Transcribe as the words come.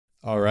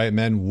All right,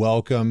 men,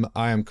 welcome.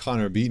 I am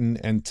Connor Beaton,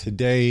 and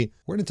today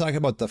we're going to talk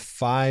about the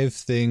 5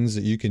 things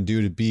that you can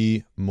do to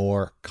be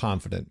more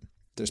confident.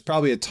 There's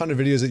probably a ton of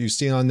videos that you've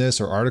seen on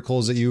this or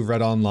articles that you've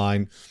read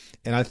online,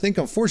 and I think,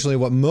 unfortunately,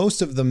 what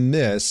most of them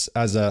miss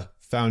as a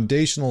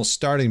foundational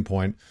starting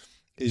point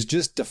is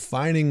just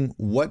defining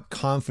what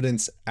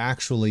confidence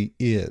actually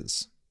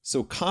is.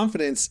 So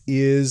confidence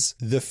is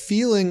the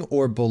feeling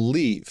or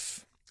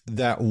belief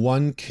that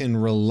one can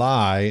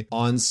rely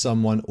on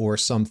someone or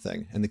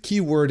something. And the key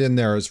word in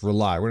there is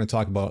rely. We're going to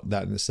talk about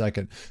that in a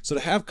second. So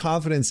to have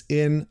confidence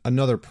in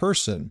another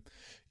person,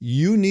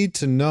 you need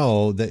to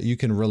know that you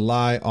can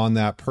rely on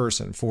that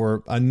person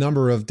for a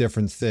number of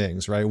different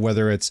things, right?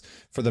 Whether it's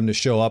for them to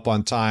show up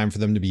on time, for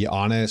them to be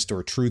honest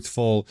or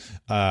truthful,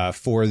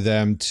 for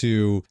them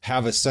to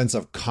have a sense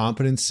of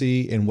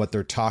competency in what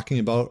they're talking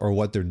about or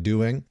what they're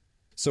doing.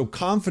 So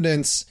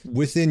confidence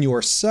within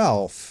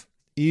yourself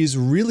is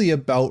really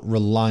about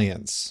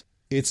reliance.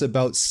 It's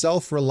about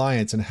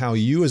self-reliance and how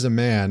you as a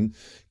man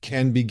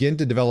can begin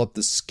to develop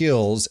the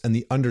skills and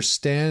the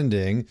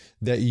understanding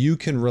that you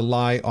can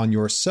rely on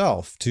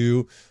yourself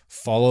to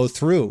follow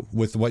through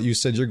with what you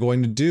said you're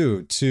going to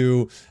do,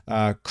 to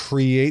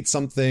create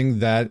something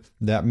that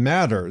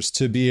matters,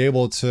 to be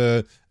able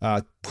to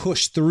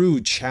push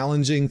through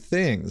challenging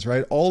things,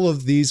 right? All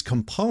of these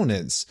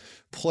components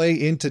play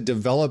into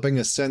developing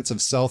a sense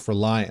of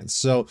self-reliance.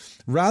 So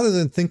rather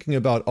than thinking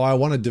about, I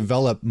want to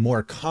develop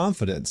more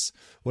confidence,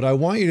 what I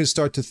want you to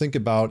start to think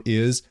about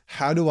is,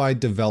 how do I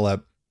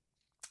develop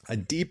a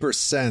deeper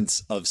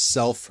sense of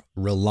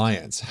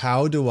self-reliance?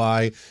 How do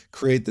I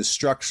create the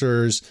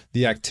structures,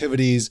 the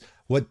activities?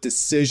 What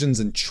decisions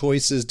and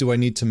choices do I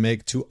need to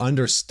make to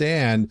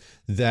understand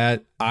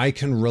that I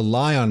can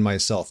rely on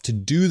myself to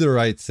do the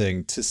right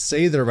thing, to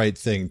say the right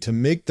thing, to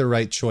make the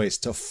right choice,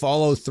 to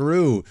follow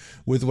through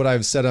with what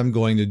I've said I'm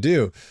going to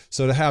do?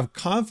 So to have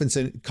confidence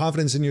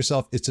in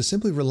yourself is to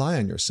simply rely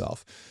on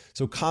yourself.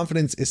 So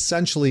confidence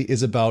essentially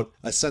is about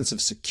a sense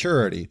of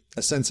security,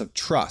 a sense of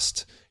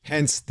trust,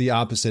 hence the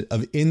opposite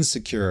of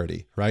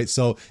insecurity, right?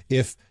 So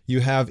if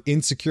you have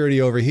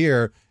insecurity over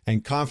here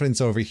and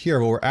confidence over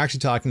here, what we're actually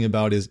talking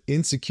about is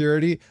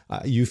insecurity.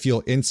 You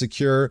feel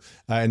insecure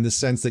in the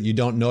sense that you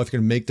don't know if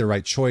you're going to make the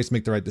right choice,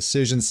 make the right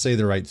decision, say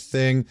the right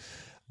thing.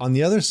 On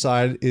the other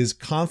side is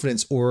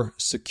confidence or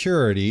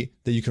security,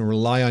 that you can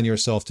rely on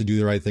yourself to do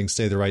the right thing,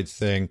 say the right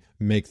thing,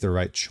 make the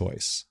right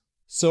choice.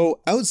 So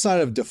outside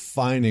of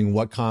defining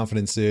what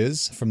confidence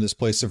is from this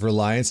place of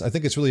reliance, I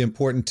think it's really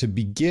important to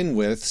begin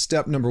with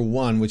step number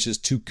 1, which is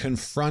to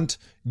confront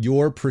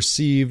your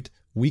perceived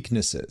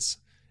weaknesses.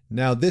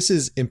 Now, this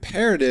is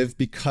imperative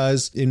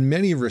because in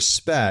many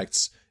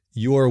respects,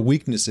 your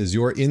weaknesses,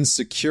 your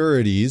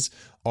insecurities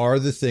are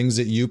the things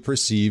that you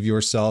perceive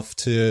yourself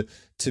to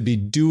be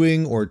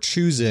doing or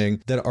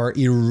choosing that are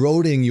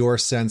eroding your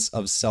sense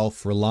of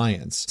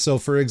self-reliance. So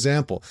for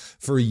example,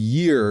 for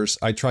years,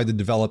 I tried to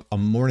develop a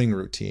morning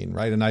routine,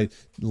 right? And I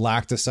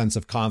lacked a sense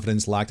of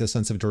confidence, lacked a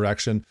sense of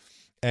direction.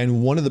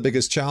 And one of the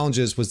biggest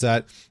challenges was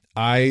that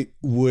I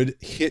would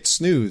hit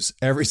snooze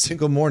every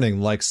single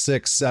morning, like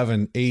 6,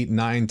 7, 8,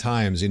 9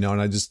 times, and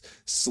I just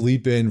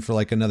sleep in for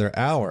like another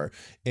hour.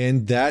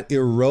 And that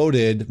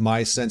eroded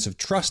my sense of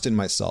trust in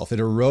myself. It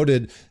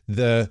eroded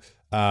the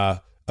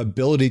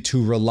ability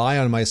to rely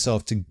on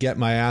myself to get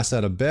my ass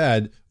out of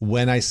bed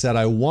when I said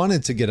I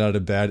wanted to get out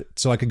of bed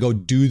so I could go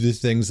do the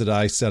things that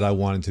I said I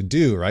wanted to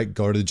do, right?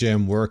 Go to the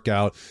gym, work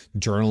out,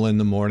 journal in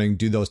the morning,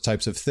 do those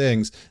types of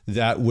things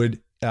that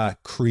would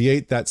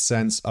create that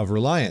sense of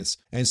reliance.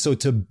 And so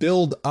to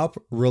build up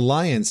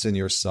reliance in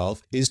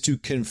yourself is to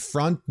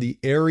confront the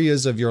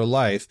areas of your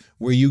life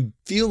where you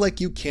feel like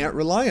you can't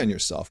rely on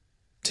yourself.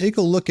 Take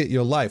a look at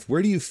your life.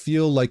 Where do you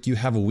feel like you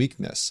have a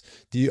weakness?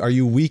 Are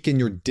you weak in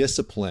your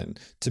discipline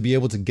to be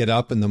able to get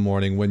up in the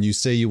morning when you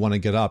say you want to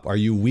get up? Are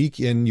you weak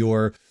in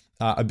your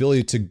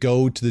ability to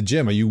go to the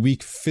gym? Are you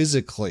weak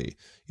physically?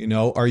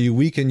 Are you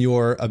weak in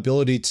your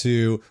ability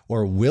to,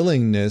 or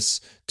willingness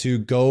to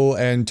go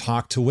and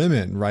talk to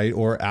women, right?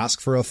 Or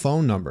ask for a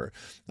phone number?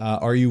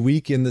 Are you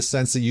weak in the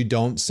sense that you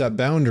don't set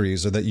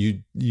boundaries, or that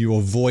you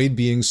avoid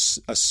being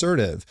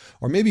assertive?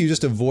 Or maybe you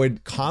just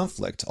avoid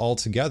conflict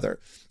altogether.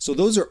 So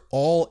those are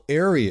all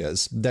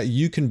areas that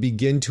you can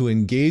begin to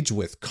engage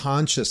with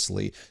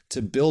consciously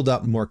to build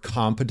up more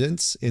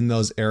competence in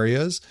those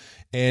areas.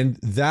 And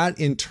that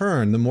in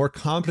turn, the more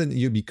competent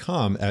you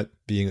become at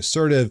being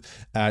assertive,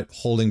 at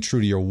holding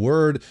true to your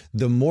word,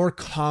 the more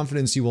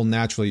confidence you will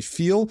naturally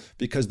feel,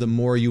 because the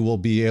more you will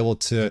be able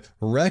to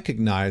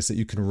recognize that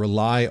you can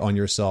rely on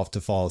yourself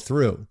to follow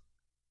through.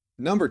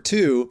 Number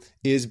 2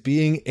 is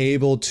being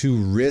able to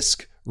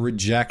risk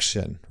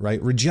rejection,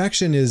 right?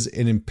 Rejection is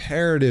an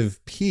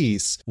imperative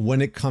piece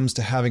when it comes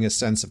to having a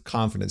sense of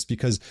confidence,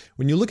 because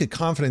when you look at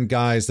confident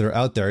guys that are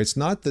out there, it's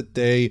not that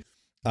they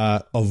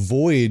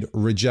avoid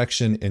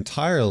rejection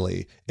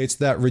entirely. It's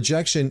that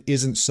rejection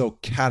isn't so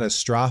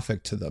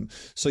catastrophic to them.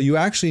 So you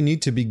actually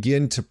need to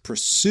begin to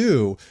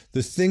pursue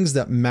the things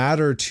that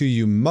matter to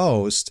you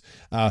most,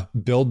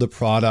 build the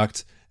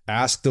product,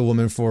 ask the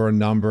woman for a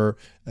number,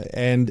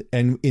 and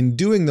in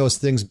doing those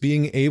things,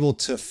 being able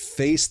to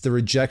face the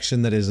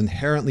rejection that is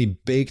inherently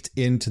baked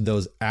into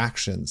those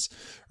actions,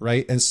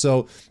 right? And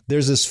so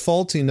there's this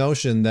faulty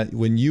notion that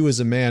when you as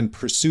a man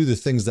pursue the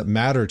things that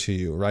matter to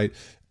you, right?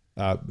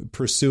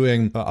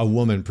 Pursuing a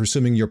woman,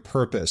 pursuing your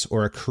purpose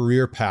or a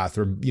career path,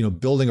 or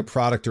building a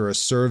product or a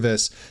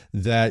service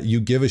that you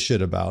give a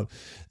shit about.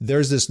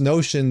 There's this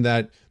notion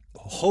that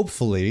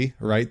hopefully,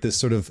 right, this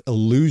sort of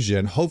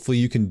illusion, hopefully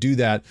you can do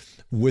that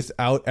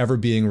without ever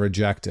being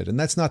rejected. And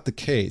that's not the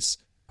case.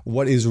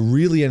 What is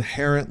really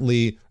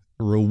inherently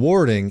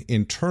rewarding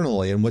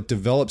internally and what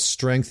develops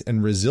strength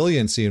and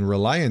resiliency and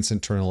reliance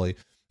internally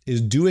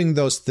is doing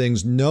those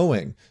things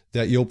knowing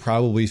that you'll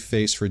probably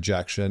face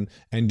rejection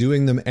and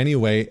doing them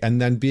anyway,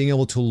 and then being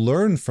able to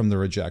learn from the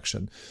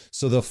rejection.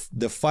 So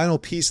the final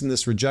piece in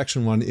this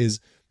rejection one is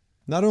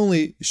not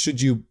only should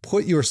you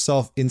put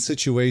yourself in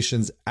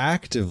situations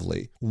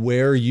actively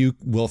where you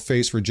will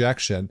face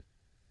rejection,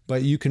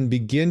 but you can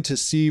begin to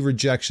see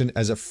rejection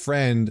as a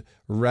friend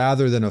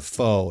rather than a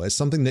foe, as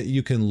something that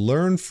you can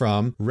learn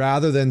from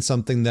rather than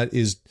something that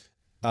is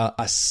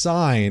a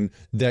sign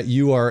that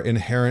you are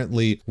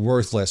inherently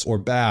worthless or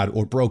bad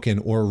or broken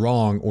or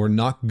wrong or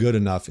not good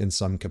enough in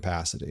some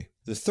capacity.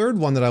 The third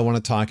one that I want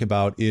to talk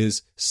about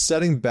is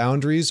setting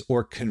boundaries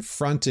or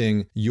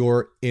confronting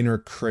your inner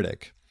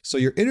critic. So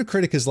your inner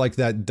critic is like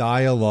that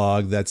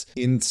dialogue that's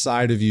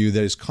inside of you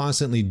that is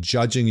constantly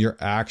judging your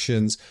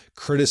actions,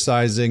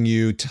 criticizing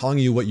you, telling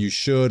you what you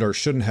should or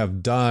shouldn't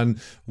have done,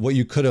 what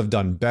you could have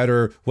done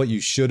better, what you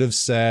should have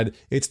said.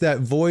 It's that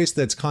voice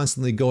that's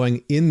constantly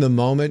going in the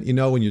moment,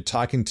 when you're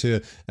talking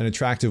to an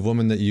attractive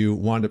woman that you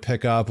want to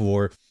pick up,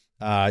 or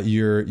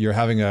you're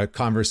having a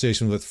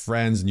conversation with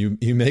friends and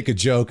you make a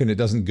joke and it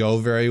doesn't go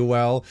very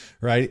well,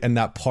 right? And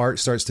that part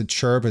starts to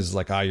chirp. It's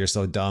like, you're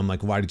so dumb.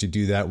 Like, why did you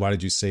do that? Why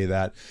did you say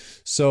that?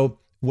 So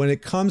when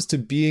it comes to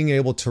being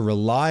able to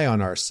rely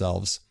on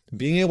ourselves,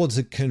 being able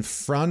to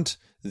confront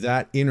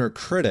that inner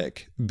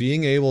critic,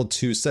 being able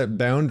to set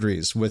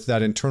boundaries with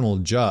that internal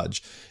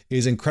judge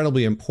is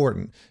incredibly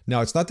important.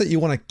 Now, it's not that you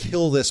want to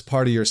kill this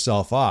part of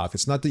yourself off.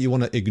 It's not that you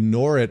want to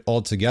ignore it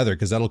altogether,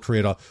 because that'll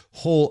create a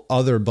whole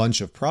other bunch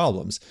of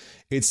problems.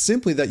 It's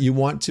simply that you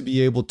want to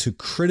be able to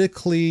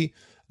critically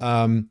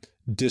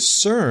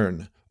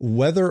discern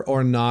whether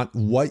or not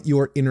what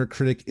your inner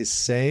critic is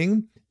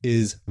saying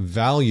is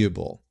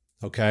valuable.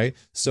 Okay,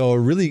 so a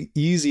really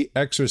easy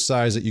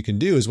exercise that you can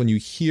do is when you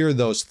hear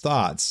those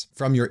thoughts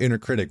from your inner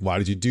critic. Why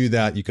did you do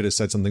that? You could have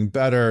said something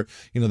better.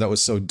 That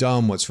was so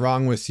dumb. What's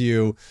wrong with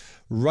you?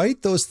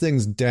 Write those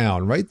things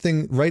down.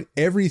 Write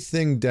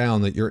everything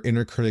down that your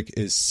inner critic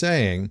is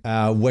saying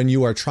when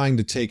you are trying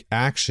to take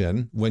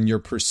action, when you're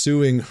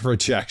pursuing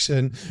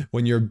rejection,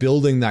 when you're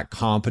building that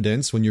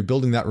competence, when you're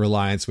building that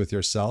reliance with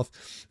yourself,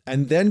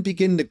 and then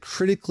begin to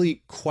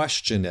critically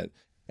question it.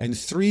 And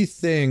 3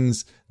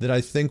 things that I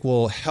think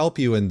will help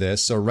you in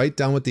this. So write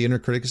down what the inner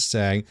critic is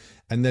saying,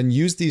 and then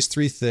use these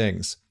 3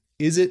 things.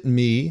 Is it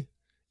me?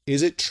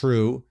 Is it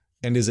true?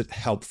 And is it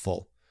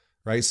helpful?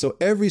 Right? So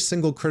every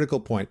single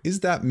critical point, is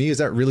that me? Is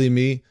that really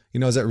me?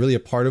 Is that really a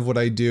part of what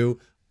I do?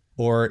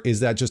 Or is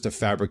that just a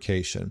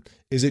fabrication?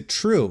 Is it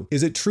true?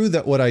 Is it true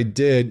that what I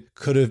did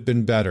could have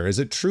been better? Is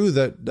it true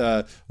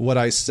that what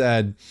I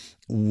said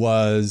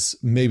was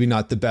maybe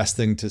not the best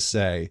thing to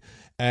say?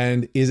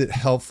 And is it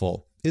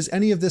helpful? Is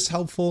any of this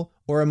helpful,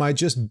 or am I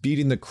just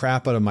beating the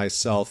crap out of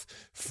myself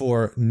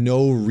for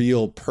no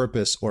real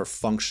purpose or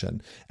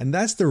function? And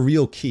that's the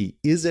real key.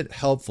 Is it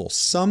helpful?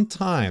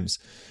 Sometimes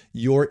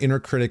your inner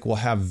critic will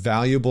have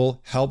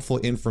valuable, helpful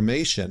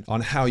information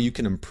on how you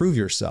can improve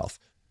yourself,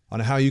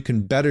 on how you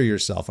can better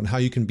yourself, on how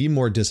you can be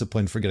more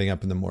disciplined for getting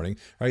up in the morning,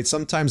 right?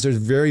 Sometimes there's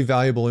very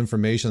valuable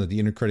information that the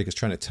inner critic is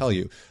trying to tell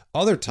you.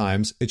 Other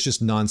times, it's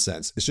just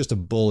nonsense. It's just a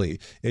bully.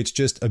 It's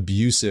just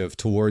abusive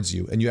towards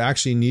you. And you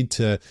actually need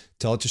to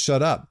tell it to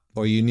shut up,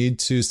 or you need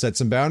to set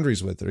some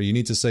boundaries with it, or you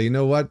need to say, you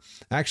know what?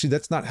 Actually,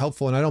 that's not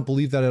helpful, and I don't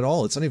believe that at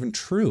all. It's not even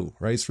true,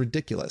 right? It's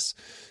ridiculous.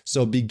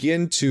 So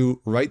begin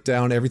to write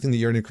down everything that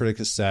your inner critic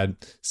has said,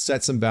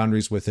 set some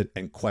boundaries with it,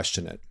 and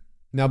question it.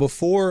 Now,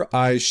 before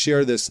I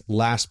share this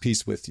last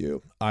piece with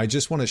you, I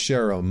just want to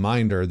share a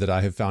reminder that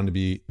I have found to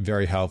be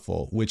very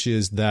helpful, which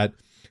is that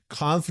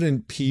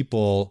confident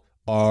people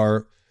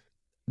are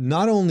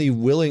not only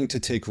willing to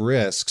take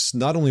risks,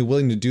 not only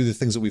willing to do the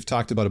things that we've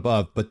talked about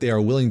above, but they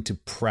are willing to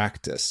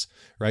practice,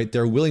 right?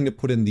 They're willing to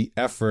put in the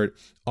effort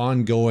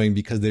ongoing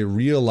because they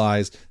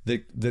realize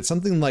that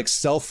something like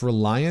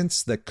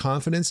self-reliance, that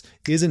confidence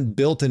isn't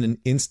built in an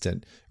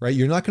instant, right?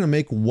 You're not going to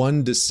make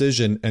one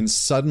decision and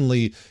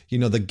suddenly,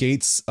 the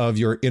gates of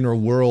your inner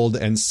world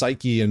and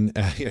psyche and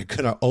going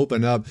to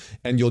open up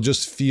and you'll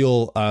just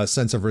feel a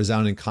sense of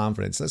resounding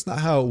confidence. That's not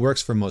how it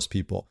works for most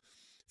people.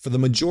 For the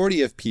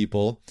majority of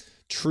people,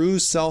 true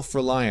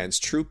self-reliance,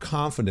 true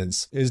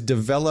confidence is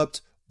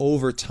developed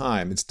over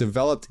time. It's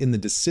developed in the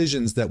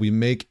decisions that we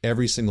make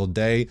every single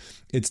day.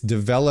 It's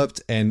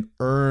developed and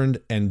earned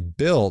and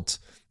built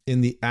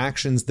in the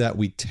actions that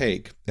we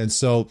take. And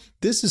so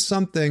this is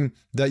something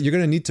that you're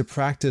going to need to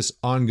practice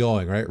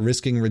ongoing, right?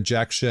 Risking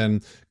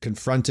rejection,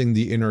 confronting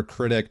the inner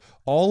critic,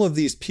 all of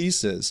these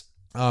pieces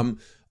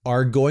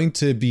are going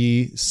to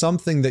be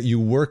something that you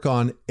work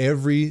on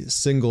every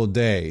single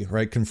day,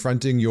 right?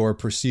 Confronting your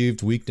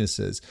perceived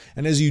weaknesses.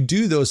 And as you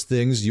do those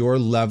things, your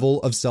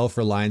level of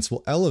self-reliance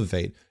will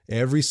elevate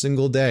every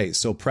single day.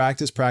 So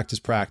practice, practice,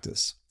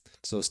 practice.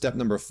 So step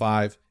number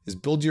 5 is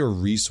build your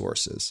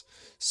resources.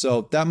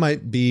 So that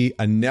might be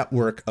a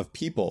network of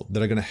people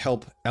that are going to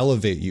help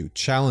elevate you,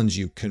 challenge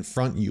you,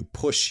 confront you,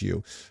 push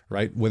you,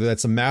 right? Whether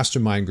that's a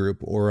mastermind group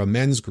or a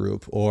men's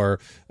group or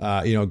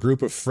a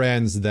group of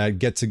friends that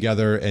get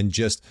together and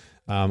just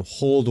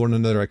hold one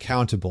another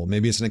accountable.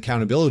 Maybe it's an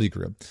accountability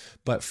group,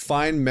 but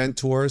find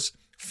mentors,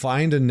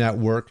 find a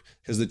network,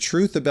 because the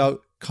truth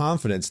about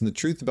confidence and the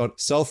truth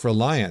about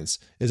self-reliance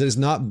is that it's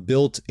not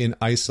built in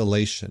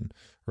isolation,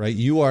 right?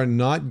 You are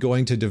not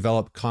going to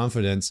develop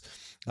confidence.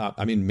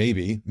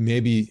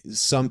 Maybe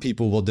some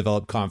people will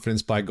develop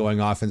confidence by going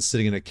off and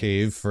sitting in a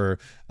cave for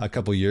a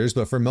couple of years,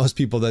 but for most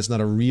people, that's not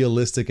a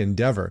realistic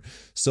endeavor.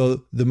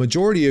 So the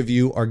majority of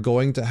you are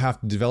going to have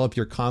to develop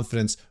your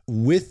confidence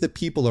with the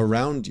people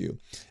around you.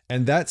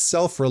 And that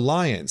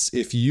self-reliance,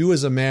 if you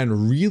as a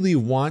man really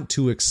want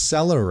to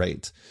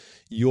accelerate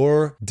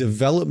your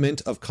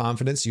development of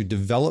confidence, your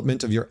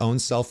development of your own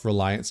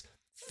self-reliance,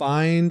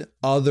 find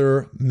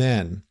other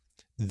men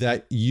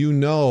that you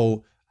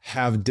know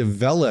have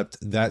developed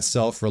that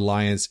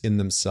self-reliance in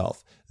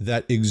themselves,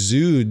 that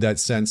exude that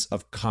sense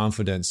of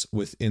confidence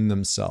within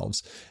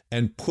themselves,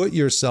 and put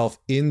yourself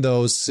in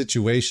those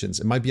situations.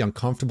 It might be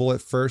uncomfortable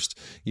at first.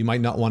 You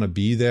might not want to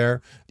be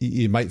there.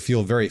 It might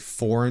feel very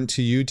foreign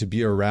to you to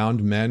be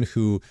around men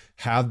who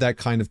have that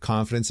kind of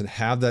confidence and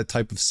have that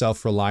type of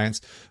self-reliance.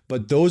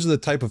 But those are the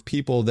type of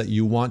people that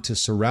you want to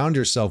surround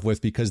yourself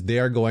with, because they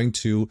are going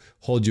to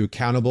hold you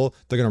accountable.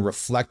 They're going to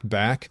reflect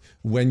back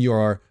when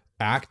you're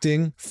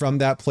acting from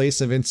that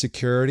place of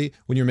insecurity,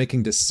 when you're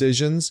making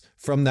decisions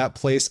from that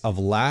place of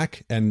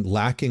lack and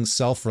lacking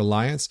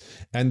self-reliance,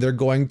 and they're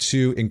going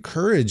to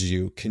encourage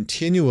you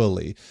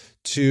continually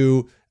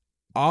to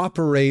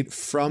operate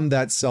from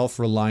that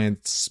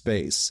self-reliant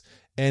space.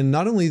 And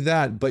not only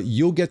that, but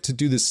you'll get to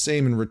do the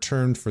same in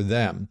return for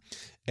them.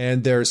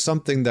 And there's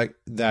something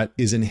that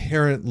is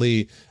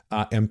inherently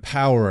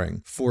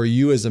empowering for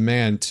you as a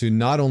man to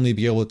not only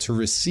be able to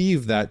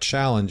receive that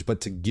challenge,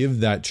 but to give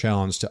that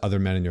challenge to other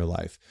men in your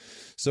life.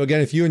 So again,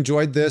 if you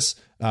enjoyed this,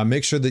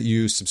 make sure that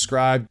you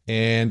subscribe,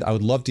 and I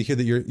would love to hear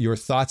your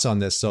thoughts on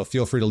this. So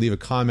feel free to leave a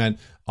comment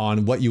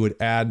on what you would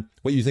add,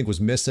 what you think was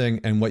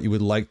missing, and what you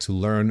would like to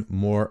learn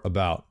more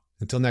about.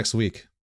 Until next week.